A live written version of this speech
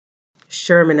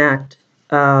Sherman Act,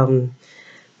 um,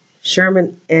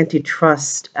 Sherman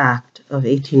Antitrust Act of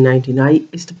 1819. I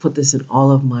used to put this in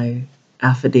all of my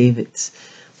affidavits,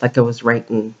 like I was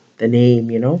writing the name.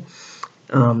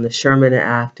 The Sherman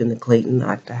Act and the Clayton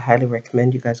Act. I highly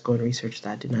recommend you guys go and research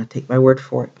that. Do not take my word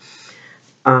for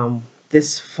it.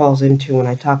 This falls into when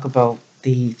I talk about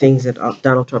the things that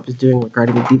Donald Trump is doing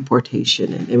regarding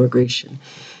deportation and immigration.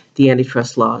 The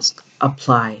antitrust laws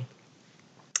apply.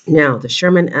 Now, the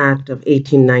Sherman Act of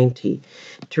 1890.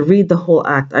 To read the whole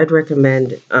act, I'd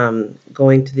recommend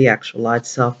going to the actual law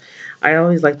itself. I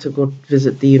always like to go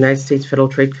visit the United States Federal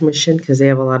Trade Commission because they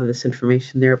have a lot of this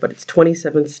information there, but it's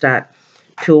 27 Stat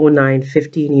 209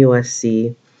 15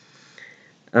 U.S.C.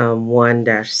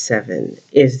 1-7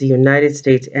 is the United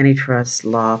States antitrust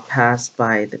law passed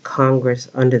by the Congress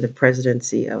under the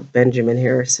presidency of Benjamin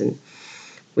Harrison,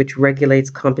 which regulates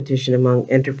competition among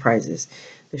enterprises.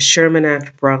 The Sherman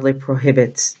Act broadly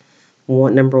prohibits,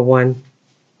 number one,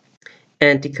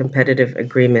 anti-competitive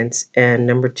agreements, and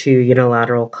number two,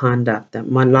 unilateral conduct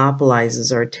that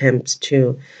monopolizes or attempts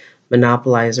to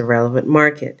monopolize a relevant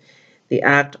market. The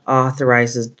Act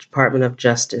authorizes the Department of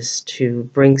Justice to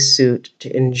bring suit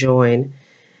to enjoin,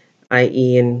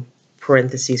 i.e., in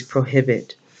parentheses,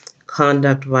 prohibit,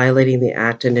 conduct violating the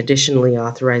Act, and additionally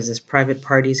authorizes private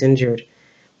parties injured.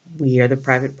 We are the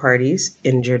private parties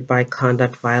injured by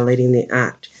conduct violating the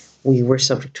Act. We were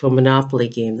subject to a monopoly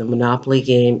game. The monopoly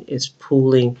game is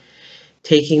pooling,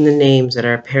 taking the names that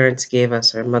our parents gave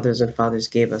us, our mothers and fathers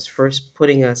gave us, first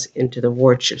putting us into the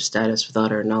wardship status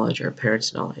without our knowledge, our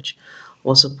parents' knowledge,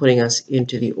 also putting us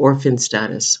into the orphan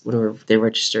status when they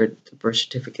registered the birth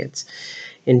certificates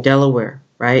in Delaware,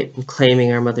 right, and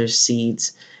claiming our mother's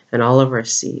seeds and all of our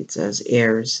seeds as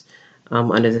heirs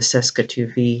under the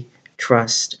Saskatoon v.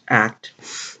 Trust Act,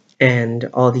 and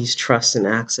all these trusts and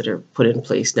acts that are put in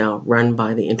place now, run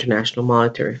by the International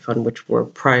Monetary Fund, which were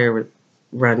prior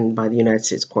run by the United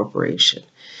States Corporation.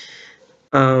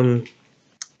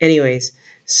 Anyways,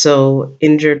 so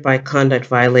injured by conduct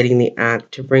violating the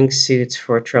Act to bring suits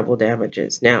for treble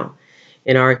damages. Now,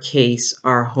 in our case,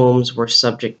 our homes were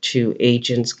subject to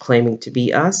agents claiming to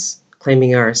be us,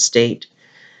 claiming our estate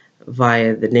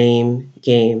via the name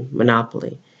game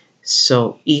monopoly.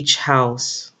 So each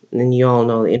house, and you all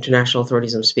know the international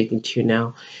authorities I'm speaking to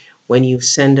now, when you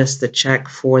send us the check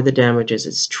for the damages,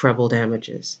 it's treble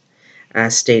damages,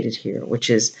 as stated here, which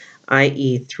is,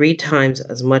 i.e., 3 times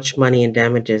as much money in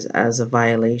damages as a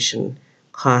violation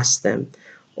costs them.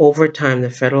 Over time,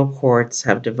 the federal courts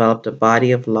have developed a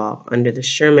body of law under the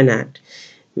Sherman Act,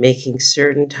 making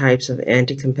certain types of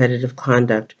anti-competitive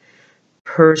conduct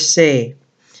per se.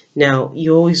 Now,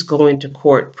 you always go into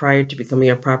court prior to becoming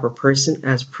a proper person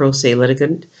as pro se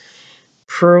litigant.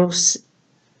 Per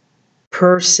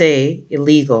se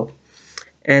illegal,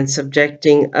 and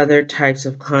subjecting other types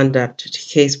of conduct to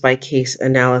case-by-case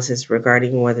analysis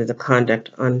regarding whether the conduct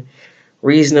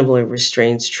unreasonably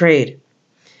restrains trade.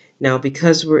 Now,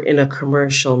 because we're in a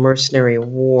commercial mercenary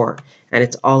war and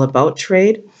it's all about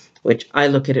trade, which I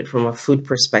look at it from a food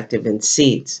perspective in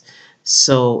seeds.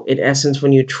 So in essence,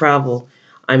 when you travel,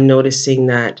 I'm noticing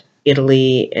that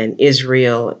Italy and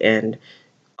Israel and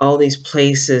all these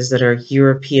places that are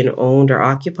European owned or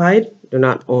occupied, they're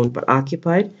not owned but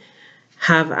occupied,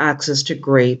 have access to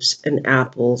grapes and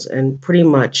apples and pretty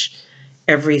much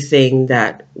everything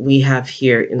that we have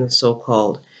here in the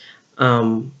so-called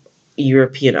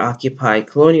European occupied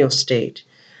colonial state,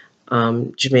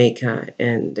 Jamaica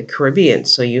and the Caribbean.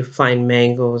 So you find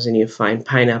mangoes and you find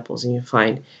pineapples and you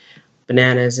find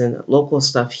bananas and local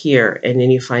stuff here, and then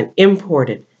you find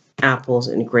imported apples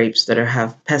and grapes that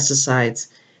have pesticides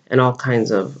and all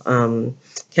kinds of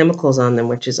chemicals on them,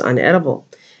 which is unedible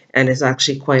and is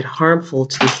actually quite harmful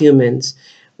to the humans,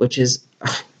 which is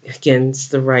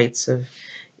against the rights of,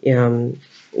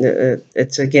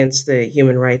 it's against the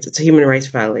human rights. It's a human rights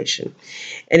violation.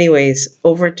 Anyways,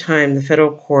 over time, the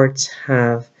federal courts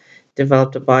have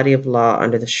developed a body of law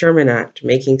under the Sherman Act,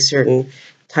 making certain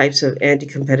types of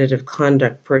anti-competitive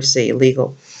conduct per se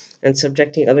illegal and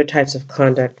subjecting other types of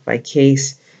conduct by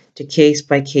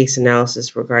case-by-case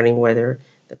analysis regarding whether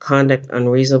the conduct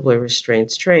unreasonably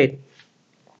restrains trade.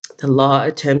 The law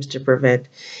attempts to prevent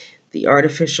the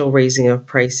artificial raising of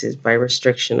prices by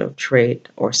restriction of trade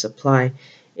or supply.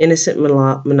 Innocent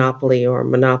monopoly or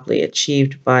monopoly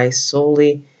achieved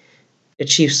solely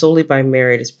by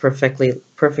merit is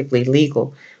perfectly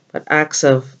legal, but acts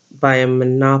by a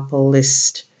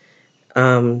monopolist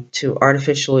to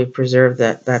artificially preserve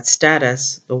that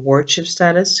status, the wardship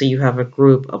status. So you have a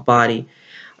group, a body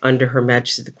under Her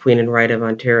Majesty the Queen and Right of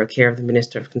Ontario, care of the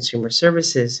Minister of Consumer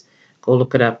Services, go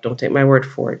look it up, don't take my word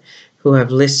for it, who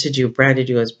have listed you, branded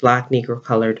you as black, Negro,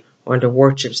 colored, or under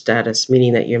wardship status,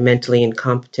 meaning that you're mentally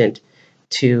incompetent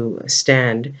to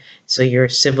stand. So you're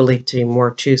civilly to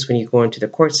more choose when you go into the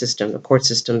court system. The court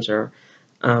systems are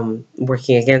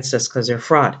working against us because they're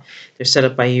fraud. They're set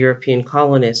up by European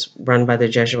colonists run by the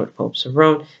Jesuit popes of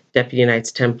Rome, Deputy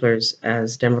Knights Templars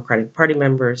as Democratic Party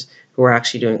members who are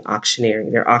actually doing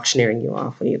auctioneering. They're auctioneering you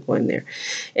off when you go in there.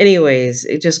 Anyways,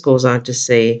 it just goes on to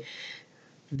say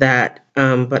that,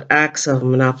 but acts of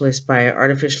monopolists by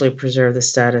artificially preserve the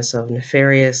status of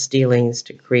nefarious dealings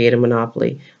to create a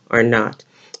monopoly are not.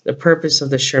 The purpose of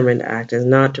the Sherman Act is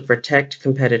not to protect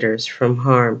competitors from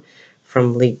harm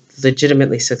from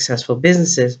legitimately successful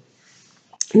businesses,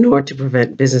 nor to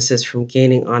prevent businesses from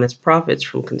gaining honest profits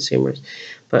from consumers,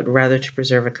 but rather to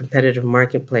preserve a competitive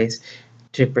marketplace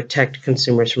to protect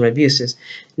consumers from abuses.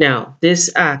 Now, this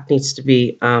act needs to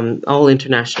be all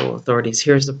international authorities.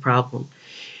 Here's the problem.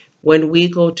 When we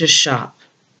go to shop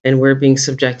and we're being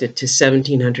subjected to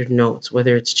 1,700 notes,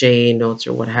 whether it's JA notes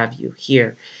or what have you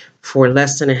here, for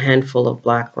less than a handful of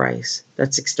black rice,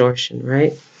 that's extortion,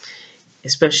 right?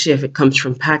 Especially if it comes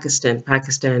from Pakistan.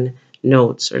 Pakistan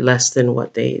notes are less than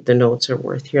what the notes are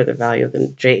worth here, the value of the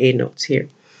JA notes here.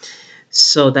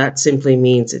 So that simply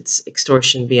means it's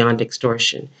extortion beyond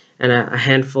extortion. And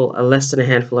a less than a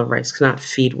handful of rice cannot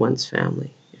feed one's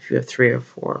family if you have 3 or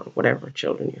 4 or whatever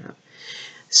children you have.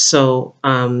 So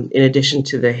in addition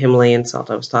to the Himalayan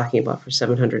salt I was talking about for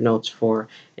 700 notes for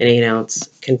an 8-ounce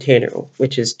container,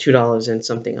 which is $2 and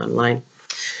something online,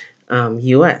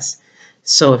 U.S.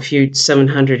 So if you're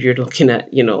 700, you're looking at,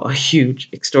 a huge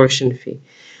extortion fee.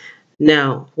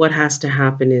 Now, what has to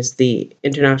happen is the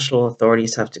international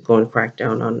authorities have to go and crack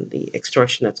down on the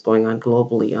extortion that's going on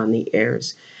globally on the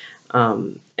heirs.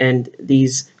 And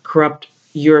these corrupt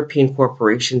European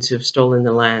corporations who have stolen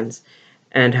the lands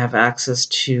and have access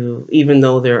to, even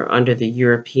though they're under the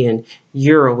European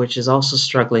euro, which is also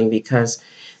struggling because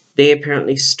they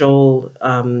apparently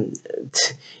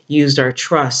used our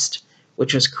trust,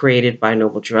 which was created by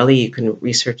Noble Dreely. You can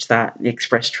research that, the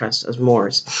Express Trust as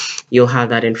Moors. You'll have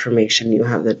that information. You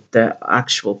have the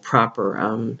actual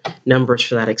proper numbers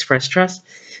for that Express Trust.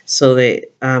 So the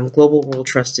Global World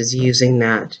Trust is using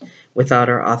that without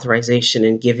our authorization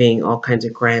and giving all kinds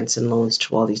of grants and loans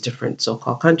to all these different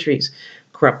so-called countries,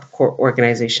 corrupt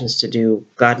organizations to do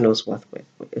God knows what with.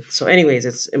 So anyways,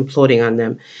 it's imploding on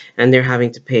them, and they're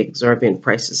having to pay exorbitant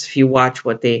prices. If you watch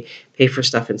what they pay for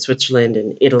stuff in Switzerland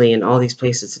and Italy and all these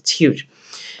places, it's huge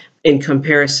in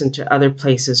comparison to other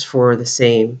places for the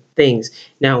same things.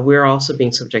 Now, we're also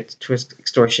being subjected to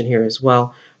extortion here as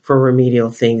well for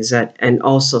remedial things and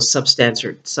also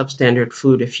substandard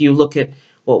food. If you look at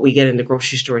what we get in the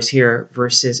grocery stores here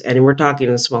versus, and we're talking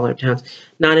in the smaller towns,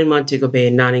 not in Montego Bay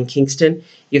and not in Kingston.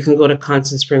 You can go to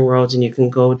Constant Spring Roads and you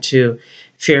can go to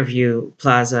Fairview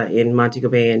Plaza in Montego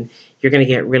Bay, and you're going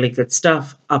to get really good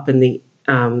stuff up in the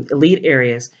elite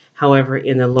areas. However,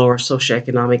 in the lower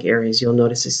socioeconomic areas, you'll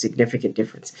notice a significant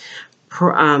difference.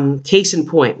 Case in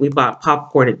point, we bought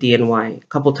popcorn at DNY a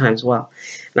couple times. Well,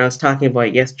 and I was talking about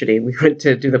it yesterday. We went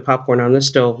to do the popcorn on the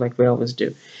stove like we always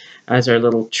do, as our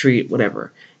little treat,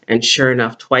 whatever. And sure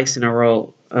enough, twice in a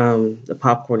row, the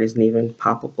popcorn isn't even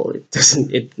poppable. It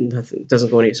doesn't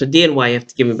go anywhere. So DNY, you have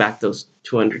to give me back those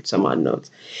 200 some odd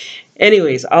notes.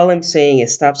 Anyways, all I'm saying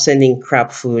is stop sending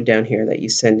crap food down here that you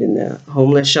send in the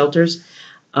homeless shelters.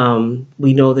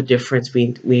 We know the difference.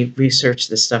 We researched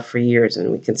this stuff for years,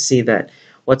 and we can see that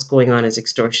what's going on is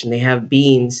extortion. They have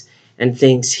beans and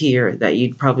things here that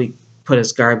you'd probably put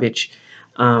as garbage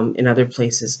in other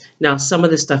places. Now, some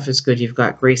of this stuff is good. You've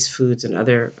got Grace Foods and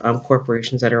other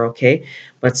corporations that are okay,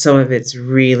 but some of it's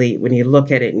really, when you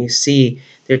look at it and you see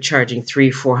they're charging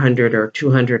 $300, $400, or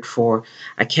 $200 for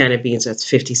a can of beans that's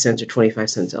 50 cents or 25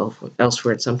 cents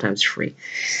elsewhere, and sometimes free.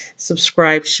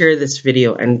 Subscribe, share this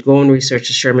video, and go and research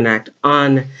the Sherman Act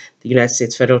on the United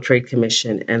States Federal Trade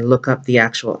Commission and look up the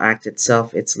actual act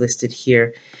itself. It's listed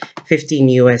here, 15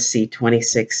 U.S.C.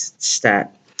 26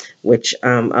 stat, which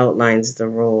outlines the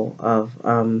role of,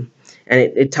 and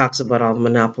it talks about all the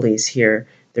monopolies here,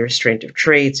 the restraint of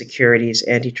trade, securities,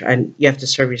 and you have to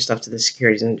serve your stuff to the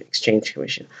Securities and Exchange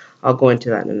Commission. I'll go into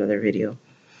that in another video.